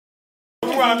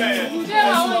You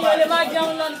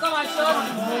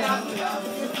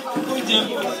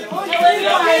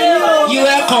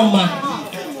welcome, ma.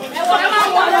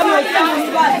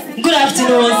 Good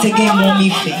afternoon once again, Mommy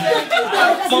Faye.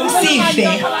 Mom Faye.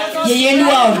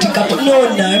 Yeyeluwa of the Capo. No,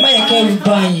 am I can't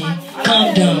buy you.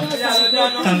 Calm down.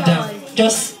 Calm down.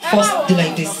 Just first do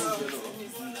like this.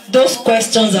 Those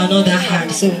questions are not that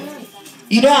hard, so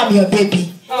you know I'm your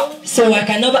baby. So I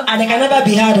can never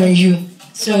be hard on you.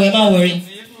 So am I worrying?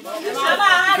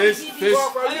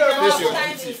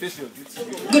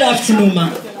 Good afternoon, ma.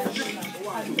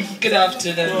 Good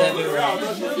afternoon, everyone.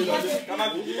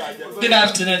 Good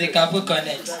afternoon, the Capo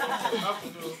Connect.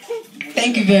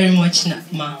 Thank you very much,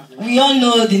 ma. We all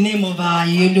know the name of our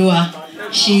Yeyeluwa.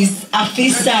 She's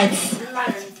Afisat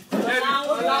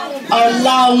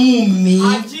Olawunmi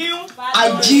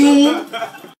Ajun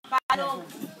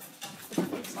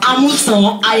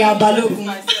Amusan Ayabalogun.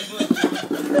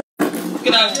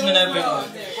 Good afternoon, everyone.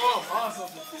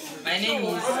 My name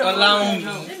is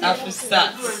Olawunmi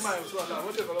Afisat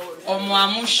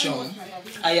Amusan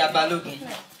Ayabalogun.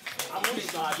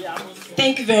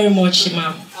 Thank you very much,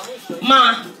 ma.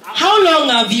 Ma, how long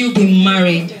have you been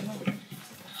married?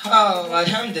 Oh,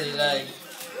 alhamdulillah,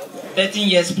 13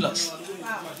 years plus.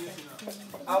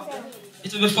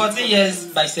 It will be 14 years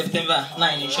by September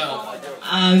 9, inshallah.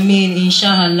 I mean,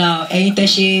 inshallah. Ẹ̀yin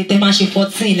tẹ́ máa ṣe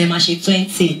 14, ẹ máa ṣe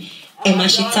 20, ẹ máa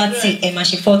ṣe 30, ẹ máa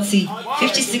ṣe 40,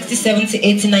 50, 60, 70,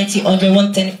 80, 90, 100,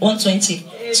 110, 120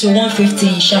 to 150,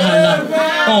 inshallah.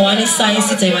 Oh, I need science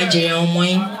to imagine.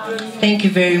 Thank you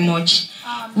very much.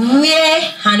 Where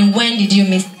and when did you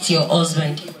meet your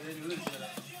husband?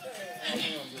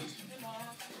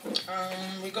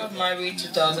 We got married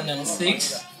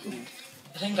 2006.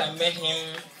 I think I met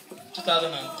him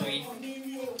 2003,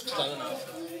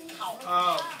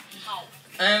 2004.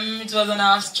 It was on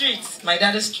our street, my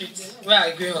daddy's street, where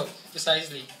I grew up,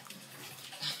 precisely.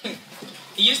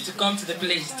 He used to come to the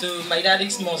place, to my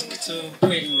daddy's mosque, to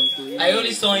pray. I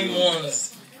only saw him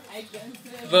once.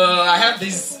 But I have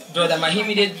this brother, my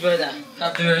immediate brother,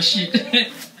 Abdul Rashid.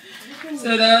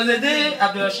 So there was a day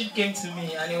Abdul Rashid came to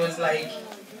me and he was like,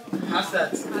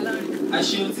 Hafsat, I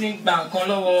should think bank on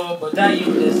low, but that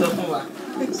you the software.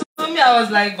 So me, I was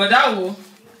like, but that will.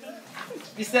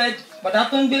 He said, but that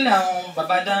don't be like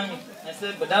Baba Dami. I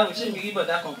said, but that will show me, but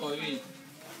that can come He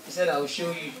said, I will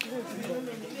show you.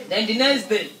 Then the next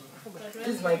day, this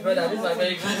is my brother, this is my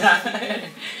very brother.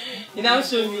 He now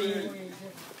showed me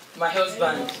my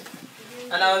husband.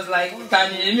 And I was like,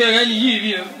 can you really hear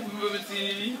you?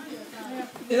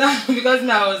 You know, because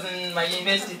I was in my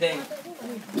university then.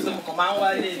 So come on,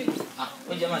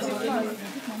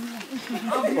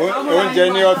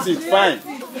 HotSeat, fine.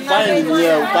 Fine in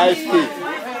here, 5K.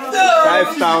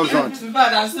 5,000.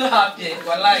 But I'm so happy.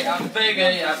 Well, like, I'm very,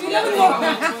 very happy.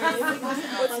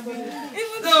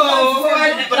 So,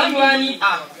 but I'm going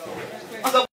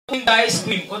to ice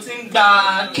cream,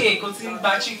 cake,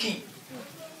 chicken.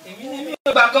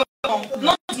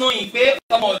 Not knowing, pé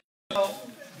ọmọ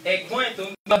ẹ̀gbọ́n ẹ̀ tó ń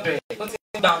gbà bẹ̀rẹ̀ ó ti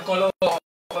ń gba nǹkan lọ́wọ́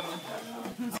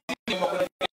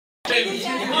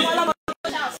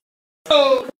so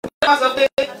wọ́n sọ pé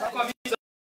ọkọ mi sọ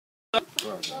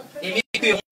èmi pé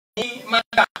òun ní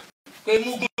mága pé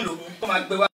múgùn lòun kó máa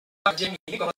gbé wá jẹ́ mi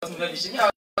ní kọ̀ọ̀kan tó ń fẹ́ fi ṣe ní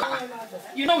àwọn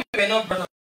you know we were not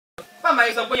brothers mama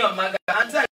yìí sọ pé yàn mága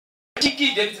àǹtí àti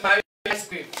chicken david marry ice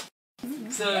cream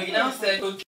so he now said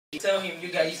okay tell him you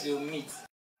guys will meet.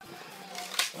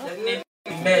 Definitely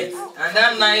we met, and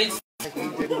that night,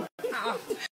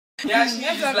 yeah, she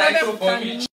used like to for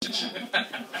me.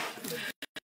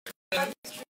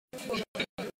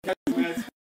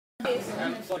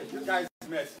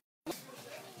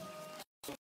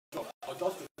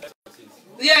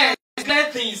 Yeah, it's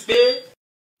glad things, babe.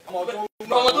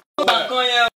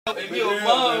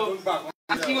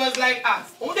 And she was like,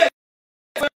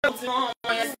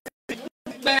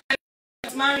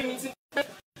 marry me to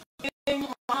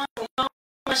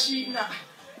machine.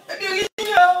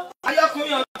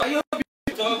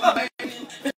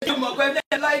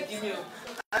 Like you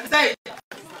and say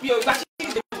you buy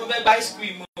ice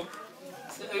cream.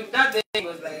 So that day he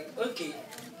was like, okay,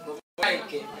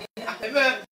 like I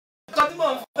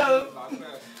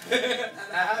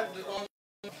have the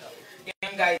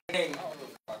young guy then.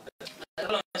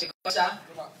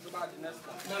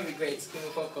 No regrets,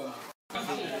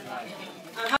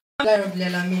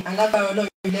 and that Lord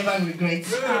you never regret.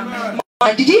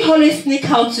 Did you always sneak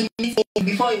out to meet him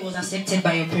before he was accepted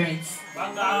by your parents?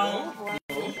 No.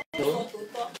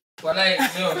 Well, no.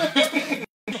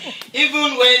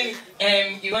 Even when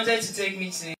he wanted to take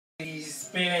me to his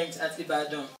parents at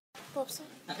Ibadan,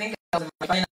 I think I was in my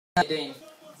final year then.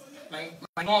 my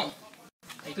mom.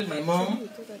 I told my mom,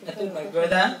 I told my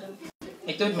brother,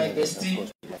 I told my bestie,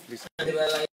 and they were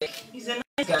like, he's a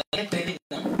nice guy, I tell him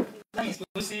now. That is so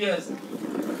serious.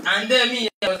 And then me,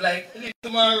 I was like,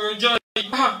 tomorrow, Joy, she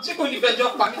couldn't even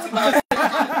drop me to my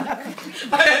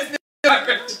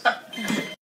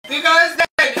because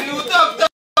then you talk,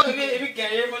 if you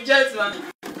can even just one.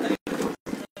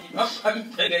 I'm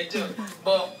very good,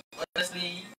 but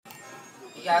honestly,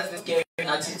 he has this caring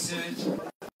attitude.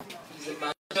 He's a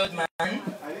matured man,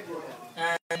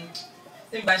 and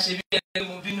think I should be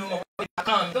able to be no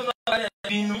account. Don't know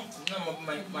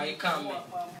my account.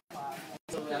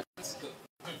 So that's good.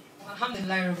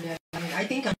 Alhamdulillah, I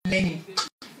think I'm learning.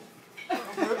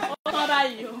 What are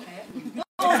you?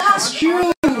 Oh, that's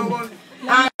true.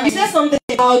 And you said something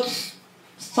about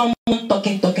someone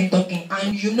talking,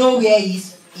 and you know where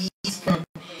he's from.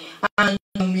 And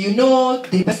you know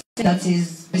the person that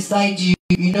is beside you,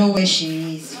 you know where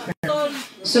she is from.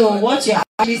 So what you're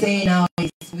actually saying now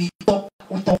is we talk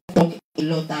a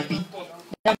lot, Abby.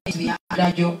 That means we are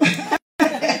gradual.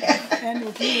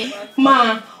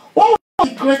 Ma, what was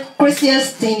the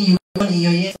craziest thing you've done in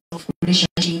your years of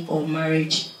relationship or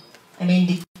marriage? I mean,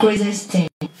 the craziest thing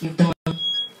you've done.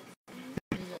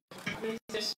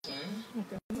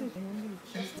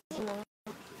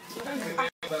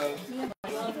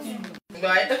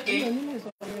 Right, okay.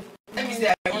 Let me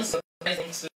say I want to surprise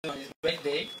him soon on his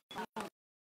birthday.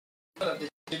 All of the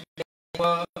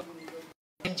children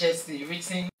in Jesse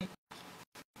written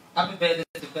happy birthday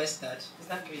to the best dad. Is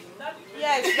that great?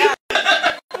 Yes,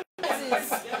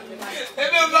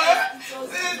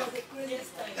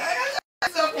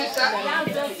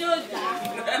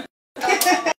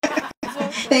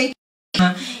 Thank you.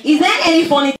 Is there any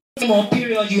funny thing or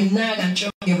period you nag and try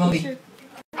your hobby?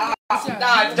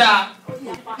 Dada.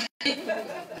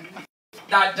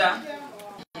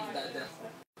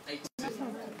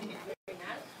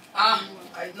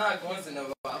 I nag once in a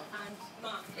while.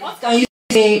 What can you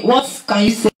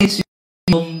say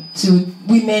to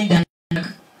women that nag?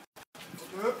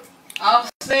 I'll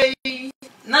say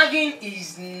nagging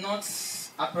is not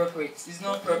appropriate. It's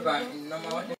not proper in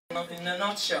a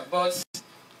nutshell. But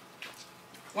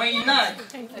when you nag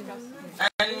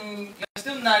and you're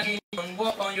still nagging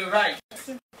on your right,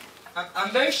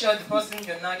 I'm very sure the person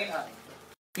you're nagging at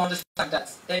understand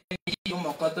that.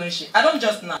 I don't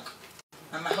just nag,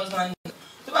 and my husband.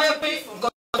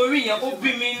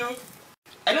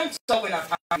 I don't talk when I'm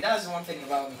happy. That's one thing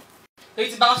about me.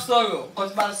 It's about sorrow,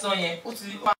 because about sorrow, do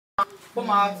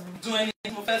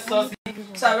anything.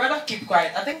 So I rather keep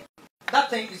quiet. I think that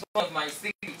thing is one of my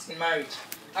secrets in marriage.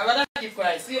 I rather keep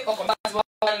quiet. See, I'm not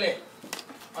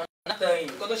telling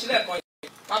you, because she let me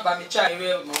try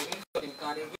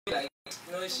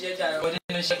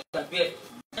like,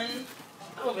 and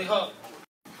that will be hard.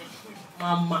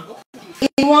 Mama.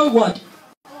 In one word,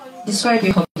 describe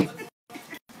your hobby.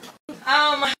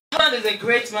 My husband is a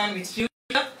great man with future.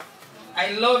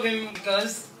 I love him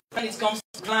because when it comes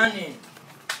to planning,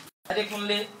 I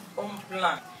definitely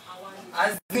plan.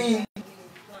 As in,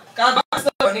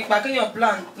 your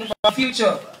plan for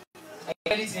future, I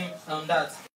credit him on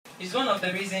that. It's one of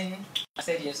the reasons I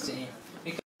said yes to him.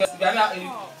 Because when I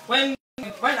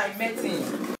met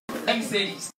him, let me say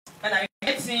this, when I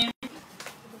met him,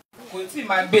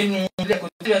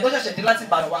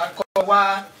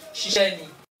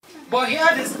 but he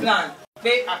had this plan.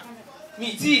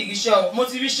 Me too, sure,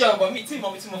 motivation, but me too,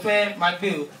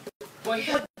 but he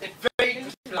had a very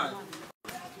good plan.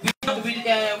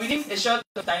 Within a short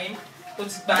time,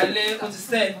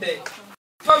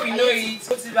 before we know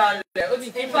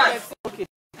it, in fact,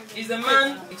 he's a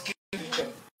man with future,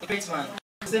 a great man.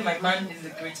 I say my man is a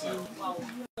great man.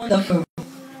 Wonderful.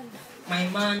 My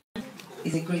man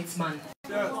is a great man.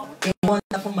 A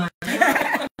wonderful man.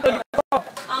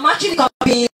 I'm actually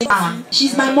copying her.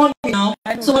 She's my mom now.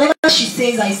 So whatever she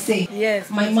says, I say. yes.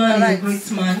 My man is a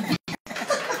great man.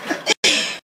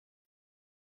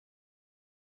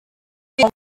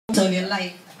 Of your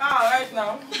life. Right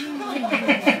now.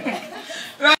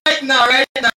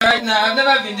 right now. I've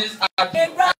never been this happy. I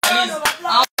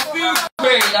feel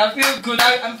great. I feel good.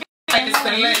 I'm feeling like a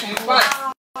celeb. In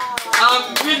fact,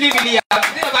 I'm really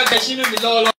happy. Think about the she know me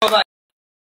all over.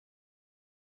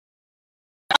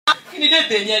 Today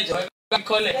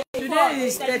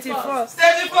is 31st.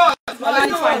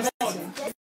 31st.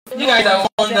 You guys are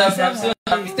wonderful. I'm so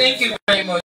happy. Thank you very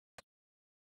much.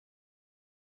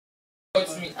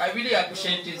 I really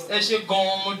appreciate this.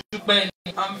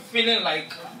 I'm feeling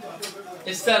like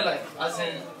a stellar, as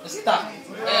in a star.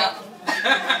 Yeah.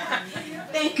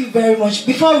 Thank you very much.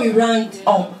 Before we round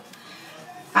up,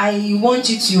 I want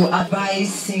you to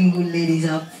advise single ladies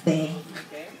out there.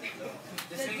 Okay.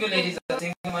 The single ladies are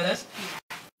single mothers.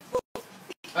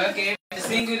 Okay, the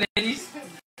single ladies.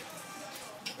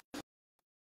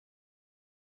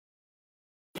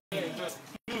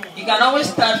 You can always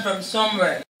start from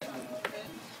somewhere.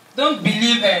 Don't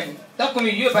believe him. Don't come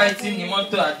you by team you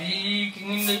want to be you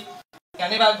can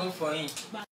never go for him.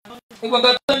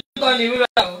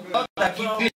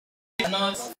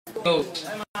 Not go.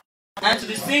 And to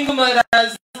the single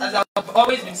mothers, as I've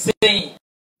always been saying,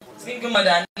 single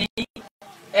mother need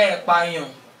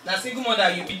payon. Now single mother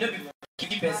you be no be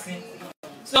keep person.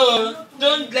 So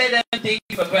don't let them take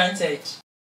you for granted.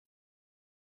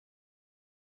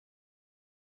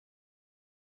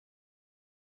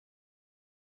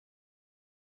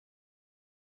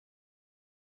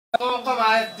 Come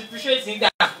on, depreciating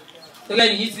that. So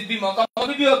then you need to be more. Come on,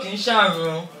 maybe you can share.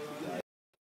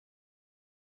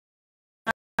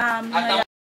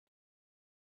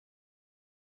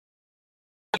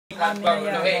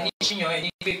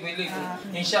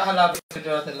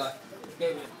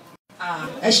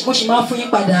 Mo ṣì máa fún yín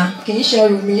padà kì í ṣe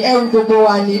ẹrù mi ẹrù gbogbo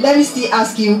wa ni. Let me still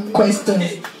ask you questions.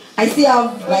 I still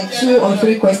have like 2 or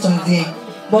 3 questions there.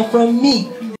 But from me,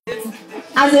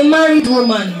 as a married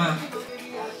woman, ma,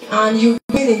 and you've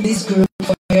been in this group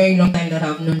for a very long time that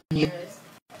I've known you,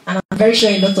 and I'm very sure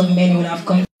a lot of men would have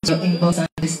come to your inbox and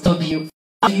disturb you.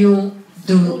 How do you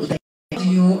do that? Do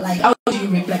you like? How do you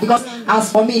reply? Because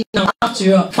as for me now,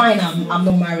 after all, fine, I'm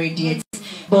not married yet.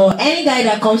 But any guy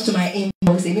that comes to my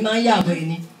inbox, any man ya boy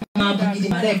ni, ma bu gidi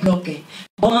ma dey block e.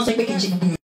 But man sọ pé kí n ṣe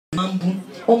gbogbo man bu.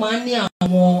 Ó máa ní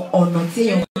àwọn ọ̀nà tí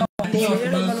èèyàn fi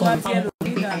máa ń sọ fún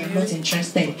pé I am not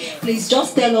interested. Please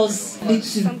just tell us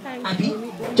little, abi.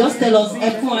 Just tell us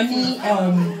ẹ fún wa ní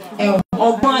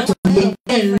ọgbọ́n àtòyè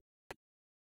ẹ̀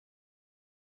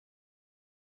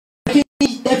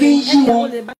fi ń yí wọn.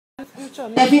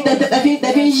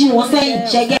 Tẹ̀fín yí wọn sẹ́yìn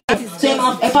ṣẹ́gẹ́ tó ẹ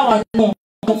máa ẹ fáwọn náà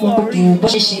ọmọ òkè ò bó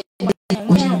ṣe ṣe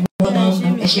ojú wọn máa ń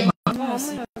bú ẹ ṣe máa.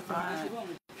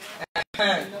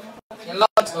 A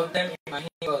lot of them in my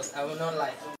inbox, I will not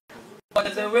lie. But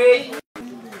there's a way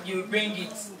you bring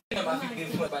it. So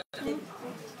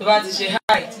that is a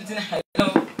hi,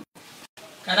 hello.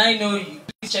 Can I know you?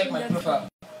 Please check my profile.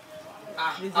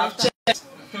 I've checked.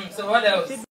 So what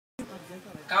else?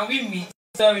 Can we meet?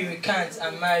 Sorry, we can't.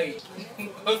 I'm married.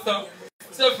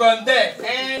 So from there,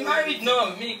 married?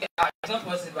 No, me, it's not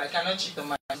possible. I cannot cheat on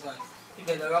my husband. If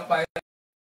there's a wrong part,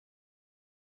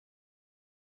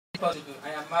 it's possible. I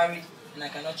am married and I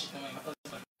cannot cheat on my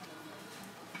husband.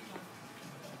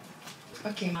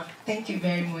 Okay, ma. Thank you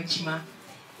very much, ma.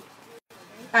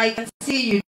 I can see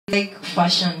you like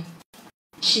fashion.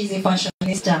 She's a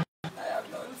fashionista.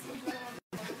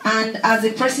 And as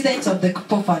the president of the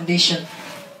Couple Foundation,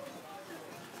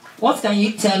 what can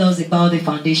you tell us about the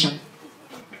foundation?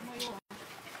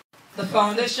 The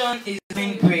foundation is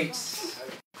doing great.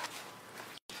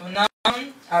 For now,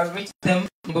 I rate them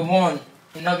 #1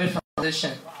 in every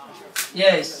foundation.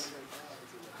 Yes,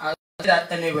 I'll do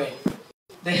that anyway.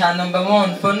 They are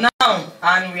 #1 for now,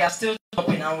 and we are still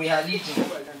topping and we are leading.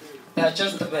 They are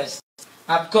just the best.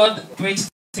 I've got great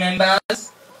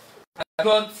members. I've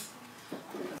got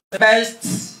the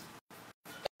best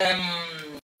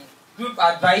group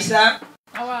advisor.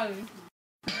 How are you?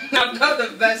 I've got the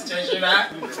best treasurer,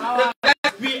 the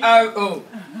best PRO.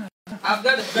 I've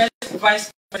got the best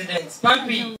vice president.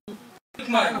 Pampy, big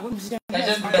man, they're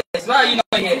just the best. Why are you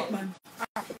not here?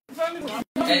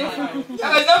 I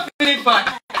was not feeling fine.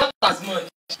 Not as much.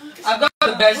 I've got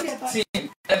the best team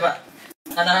ever,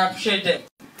 and I appreciate them.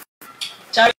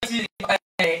 Charity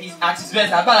is at its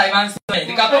best. I like man saying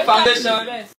the Couple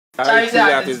Foundation. Charity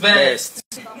at its best.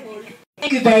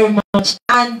 Thank you very much.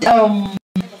 And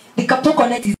the Couple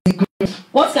Connect is a group.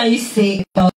 What can you say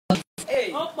about it?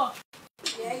 Hey.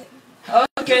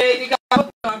 Okay, the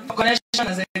Couple Connection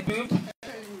as a group,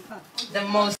 the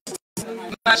most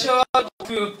mature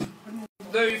group,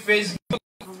 very Facebook.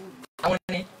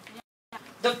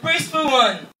 The peaceful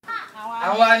one.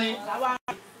 Awani.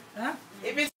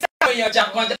 If it's your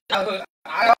Japan,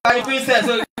 I princess,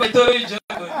 so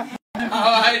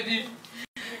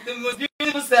the most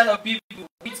beautiful set of people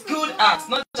with good acts,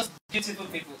 not just beautiful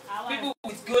people. People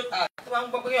with good acts.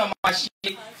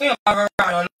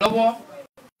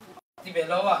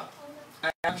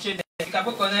 I appreciate the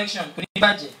Couple Connection.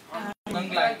 I'm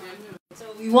glad. So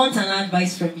we want an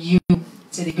advice from you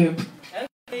to the group.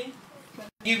 Okay.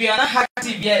 If you are not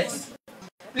active yet,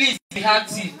 please be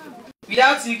active.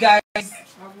 Without you guys,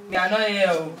 we are not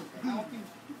here.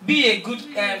 Be a good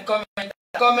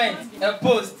comment, a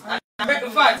post. And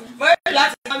in fact, when you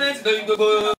last comment, you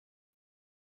go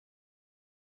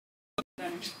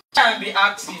try and be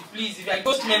active, please. If you're a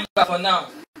ghost member for now,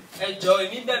 enjoy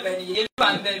me, baby.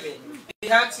 Be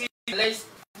active. Let's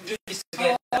do this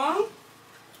together.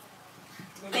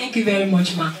 Thank you very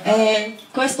much, ma.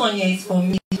 Question here is for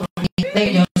me. Let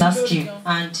me just ask you,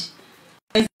 and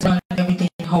let's round everything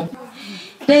up.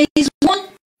 There is one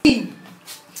thing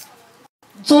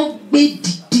so big,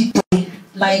 deep,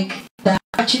 like that.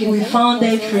 Actually, we found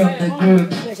it from the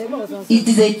group. It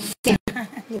is a team,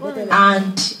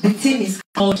 and the team is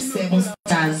called 7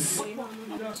 Stars.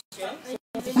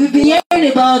 We've been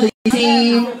hearing about the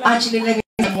team. Actually, let me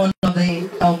say one of the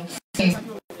team,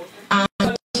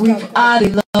 and we've heard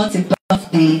a lot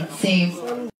about the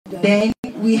team. Then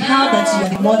we heard that you are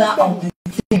the mother of the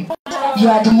team. You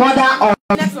are the mother of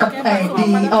the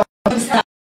star.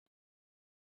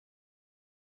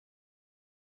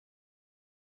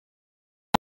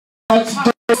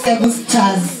 Those 7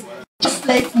 Stars. Just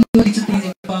let me know little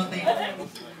things about them.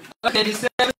 Okay, the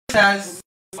 7 Stars.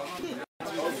 I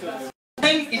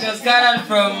think it was gathered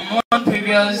from one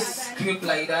previous group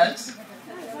like that.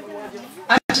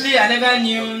 Actually, I never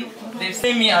knew they've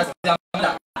seen me as their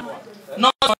mother.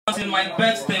 Not until my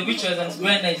birthday, which was on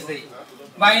Wednesday.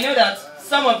 But I know that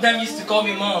some of them used to call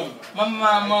me mom.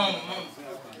 Mama, mom.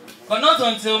 But not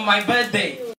until my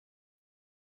birthday.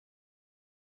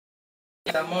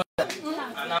 Their mother.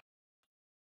 And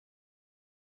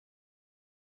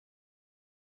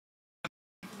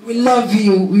we love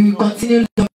you. We will continue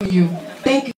loving you.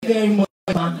 Thank you very much,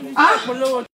 man.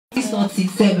 It's not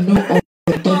 6-7.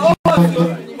 No,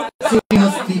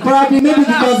 seriously. Probably maybe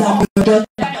because I'm your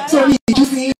daughter. So we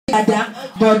choosing that.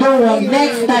 But don't worry.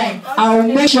 Next time, I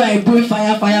will make sure I bring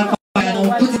fire, and I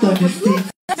will put it on the stage.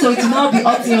 So it will now be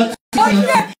hot.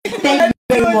 Thank you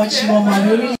very much, Mama.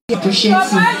 We really appreciate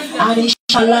you. And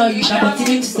inshallah, you shall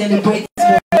continue to celebrate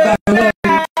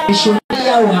this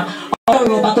Yeyeluwa.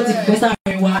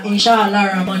 Inshallah,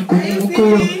 Rahman, thank you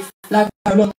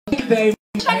very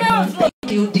much.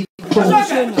 Thank you,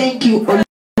 Thank you.